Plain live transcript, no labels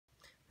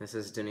This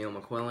is Danil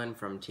McQuillin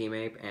from Team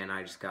APE, and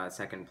I just got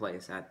second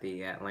place at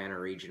the Atlanta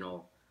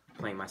Regional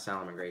playing my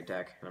Salamangreat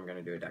deck, and I'm going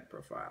to do a deck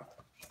profile.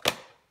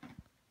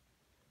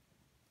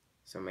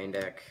 So main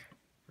deck,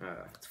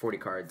 it's 40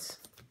 cards,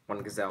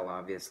 1 Gazelle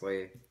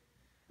obviously,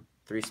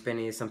 3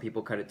 Spinnies, some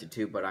people cut it to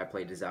 2, but I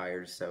play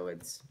Desires, so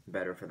it's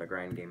better for the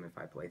grind game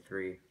if I play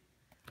 3.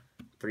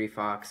 3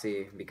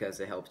 Foxy,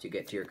 because it helps you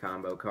get to your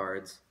combo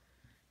cards,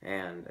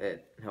 and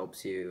it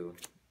helps you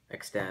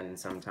extend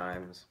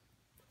sometimes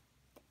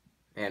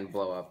and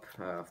blow up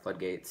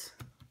floodgates.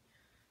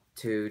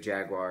 2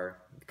 Jaguar,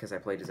 because I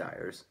play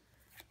Desires.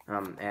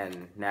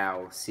 And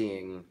now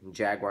seeing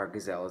Jaguar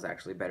Gazelle is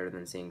actually better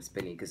than seeing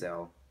Spinny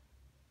Gazelle,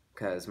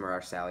 because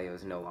Mirage Salio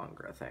is no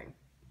longer a thing.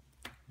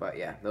 But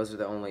yeah, those are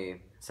the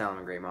only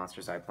Salamangreat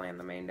monsters I play in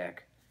the main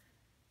deck,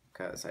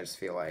 because I just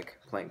feel like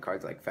playing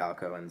cards like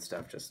Falco and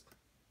stuff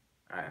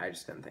I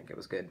just didn't think it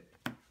was good.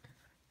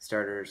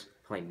 Starters,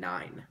 play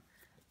 9.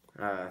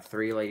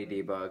 3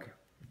 Lady Debug,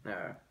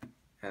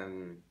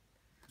 and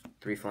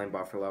 3 Flame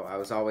Buffalo. I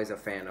was always a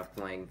fan of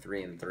playing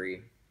 3 and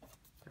 3,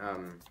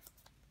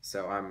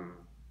 so I'm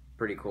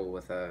pretty cool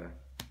with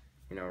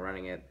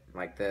running it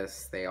like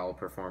this. They all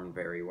performed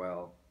very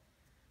well.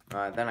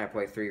 Then I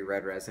play 3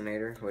 Red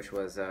Resonator, which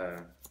was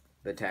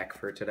the tech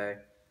for today.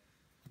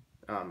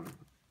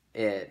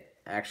 It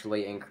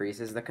actually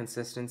increases the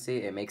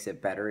consistency. It makes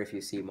it better if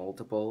you see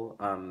multiple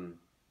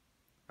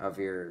of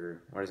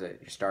your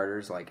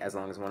starters, like as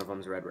long as one of them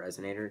is Red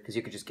Resonator, because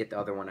you could just get the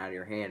other one out of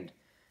your hand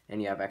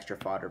and you have extra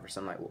fodder for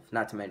Sunlight Wolf.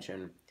 Not to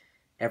mention,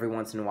 every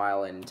once in a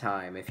while in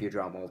time, if you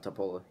draw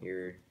multiple,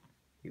 you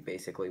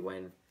basically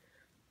win.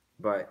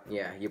 But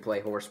yeah, you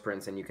play Horse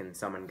Prince and you can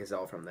summon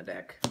Gazelle from the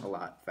deck a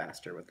lot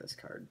faster with this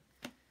card.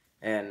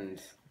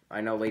 And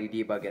I know Lady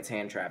Debug gets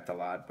hand trapped a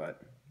lot,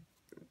 but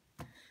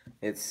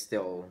it's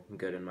still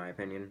good in my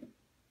opinion.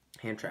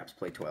 Hand traps,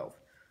 play 12.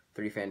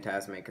 3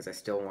 Phantasmic, because I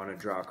still want to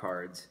draw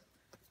cards.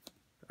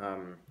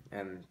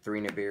 And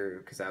 3 Nibiru,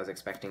 because I was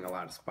expecting a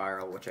lot of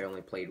Spiral, which I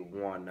only played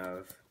 1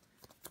 of.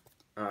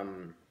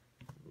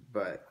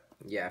 But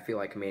yeah, I feel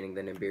like maining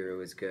the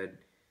Nibiru is good.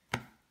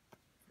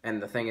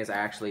 And the thing is, I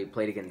actually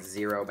played against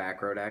 0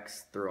 back row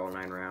decks through all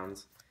 9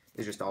 rounds.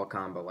 It's just all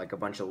combo, like a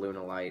bunch of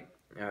Lunalight,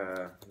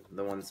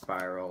 the 1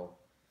 Spiral,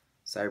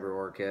 Cyber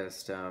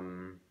Orchist,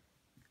 and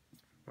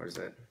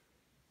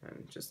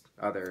just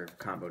other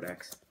combo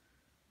decks,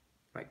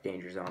 like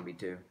Danger Zombie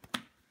 2.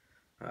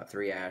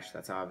 3 Ash,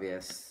 that's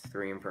obvious.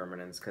 3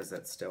 Impermanence, because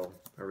that's still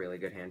a really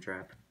good hand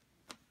trap.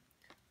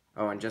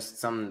 Oh, and just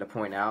something to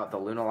point out, the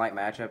Lunalight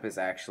matchup is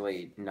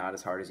actually not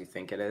as hard as you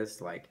think it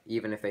is. Like,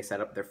 even if they set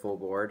up their full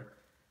board,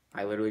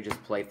 I literally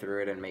just play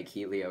through it and make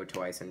Helio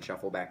twice and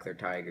shuffle back their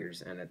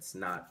Tigers, and it's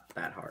not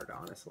that hard,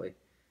 honestly.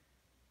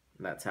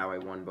 That's how I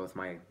won both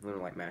my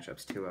Lunalight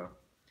matchups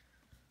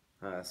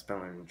 2-0.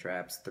 Spelling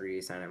Traps,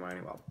 3 Signet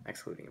Mining, well,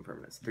 excluding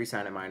Impermanence. 3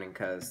 Signet Mining,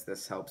 because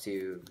this helps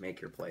you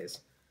make your plays.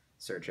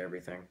 Search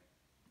everything.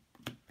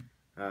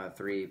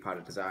 3 Pot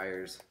of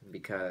Desires,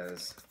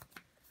 because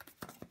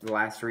the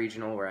last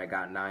regional where I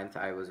got 9th,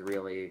 I was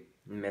really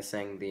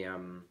missing the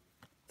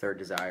 3rd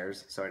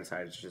Desires, so I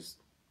decided to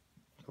just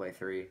play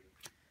 3.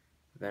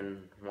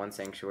 Then 1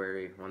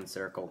 Sanctuary, 1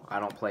 Circle. I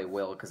don't play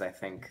Will because I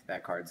think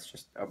that card's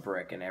just a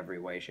brick in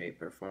every way,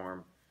 shape, or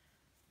form.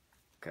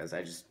 Because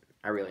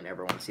I really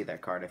never want to see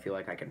that card. I feel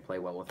like I can play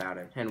well without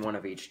it. And 1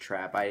 of each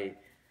trap. I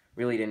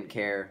really didn't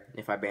care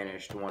if I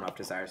banished 1 off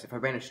Desires. If I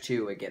banish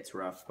 2, it gets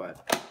rough,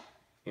 but,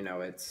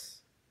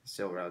 it's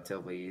still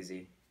relatively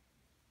easy.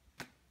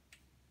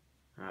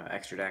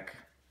 Extra deck,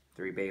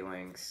 3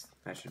 Baylinks.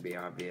 That should be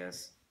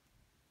obvious.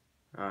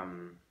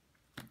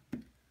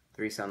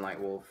 3 Sunlight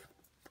Wolf.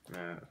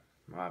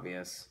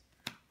 Obvious.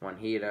 1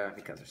 Hida,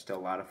 because there's still a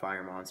lot of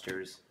fire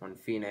monsters. 1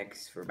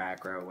 Phoenix for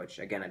back row, which,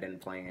 again, I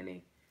didn't play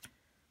any.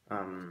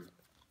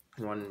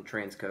 1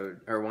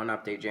 Transcode, or 1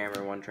 Update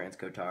Jammer, 1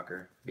 Transcode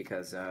Talker,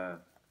 because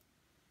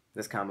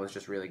this combo is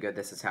just really good.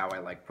 This is how I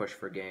like push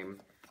for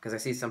game, because I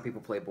see some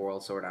people play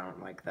Boral Sword. I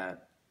don't like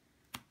that.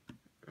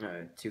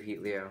 2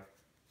 Heat Leo,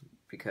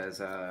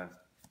 because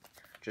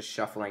just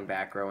shuffling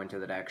back row into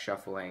the deck,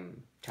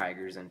 shuffling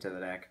Tigers into the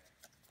deck,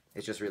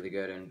 it's just really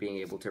good, and being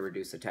able to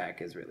reduce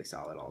attack is really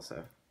solid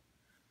also.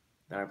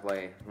 Then I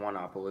play 1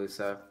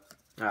 Appaloosa.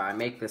 I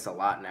make this a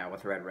lot now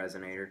with Red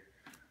Resonator.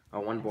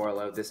 1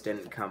 Borlo, this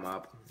didn't come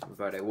up,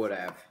 but it would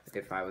have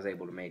if I was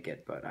able to make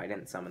it, but I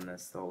didn't summon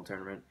this the whole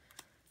tournament.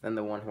 Then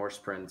the 1 Horse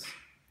Prince,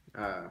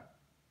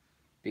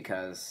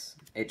 because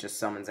it just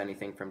summons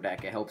anything from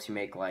deck. It helps you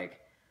make,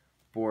 like,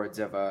 boards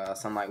of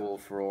Sunlight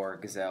Wolf, Roar,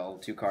 Gazelle,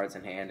 2 cards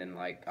in hand, and,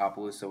 like,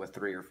 Appaloosa with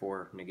 3 or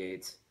 4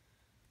 negates.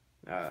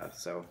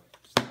 So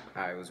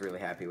I was really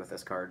happy with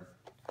this card.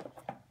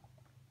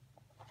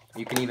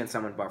 You can even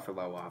summon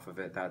Buffalo off of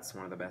it. That's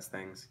one of the best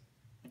things.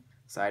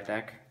 Side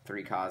deck,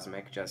 3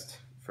 Cosmic, just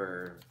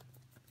for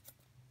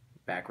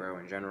back row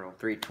in general.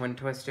 3 Twin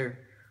Twister,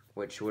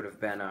 which would have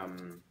been,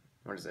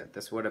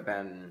 this would have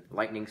been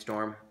Lightning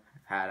Storm,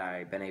 had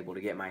I been able to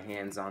get my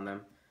hands on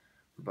them.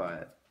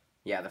 But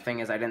yeah, the thing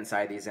is, I didn't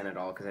side these in at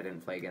all because I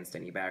didn't play against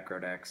any back row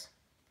decks.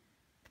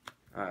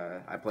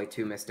 I played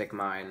 2 Mystic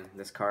Mine.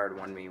 This card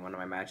won me one of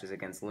my matches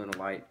against Luna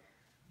Light.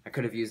 I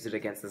could have used it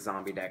against the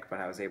zombie deck, but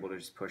I was able to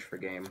just push for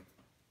game.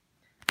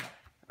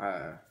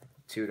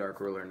 2 Dark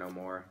Ruler no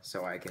more,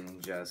 so I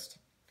can just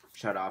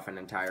shut off an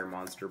entire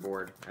monster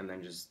board and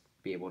then just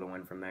be able to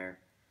win from there.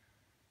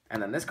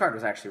 And then this card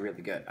was actually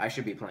really good. I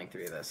should be playing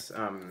 3 of this.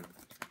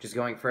 Just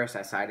going first,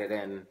 I sided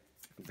in,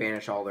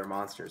 banish all their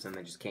monsters, and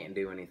they just can't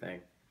do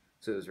anything.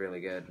 So it was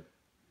really good.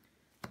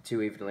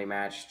 2 evenly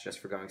matched, just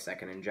for going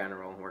second in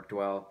general, worked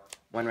well.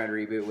 1 red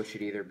reboot, which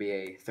should either be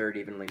a 3rd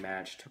evenly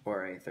matched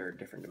or a 3rd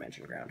different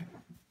dimension ground.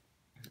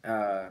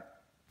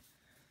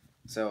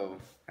 So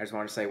I just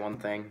wanted to say one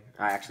thing.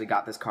 I actually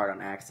got this card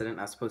on accident.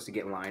 I was supposed to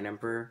get Lion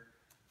Emperor,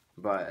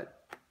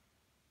 but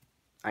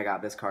I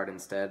got this card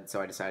instead,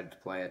 so I decided to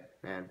play it,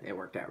 and it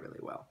worked out really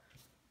well.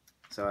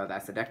 So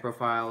that's the deck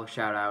profile.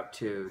 Shout out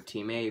to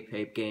Team APE,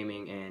 APE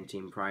Gaming, and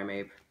Team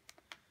PrimeAPE.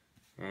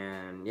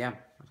 And yeah,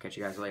 I'll catch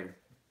you guys later.